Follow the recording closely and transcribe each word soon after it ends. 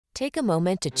Take a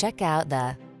moment to check out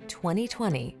the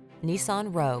 2020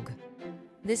 Nissan Rogue.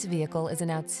 This vehicle is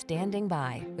an outstanding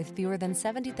buy with fewer than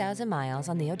 70,000 miles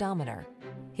on the odometer.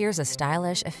 Here's a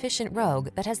stylish, efficient Rogue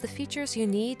that has the features you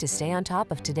need to stay on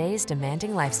top of today's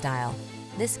demanding lifestyle.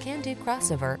 This can-do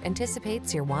crossover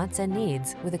anticipates your wants and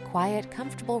needs with a quiet,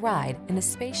 comfortable ride in a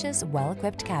spacious,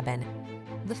 well-equipped cabin.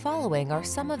 The following are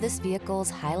some of this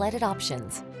vehicle's highlighted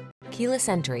options: keyless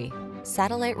entry,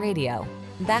 satellite radio,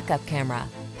 backup camera,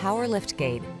 power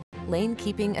liftgate, lane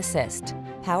keeping assist,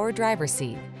 power driver's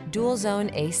seat, dual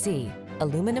zone AC,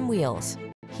 aluminum wheels,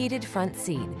 heated front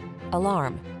seat,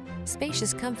 alarm.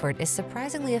 Spacious comfort is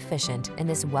surprisingly efficient in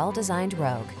this well-designed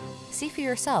Rogue. See for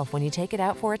yourself when you take it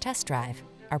out for a test drive.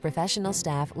 Our professional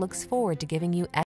staff looks forward to giving you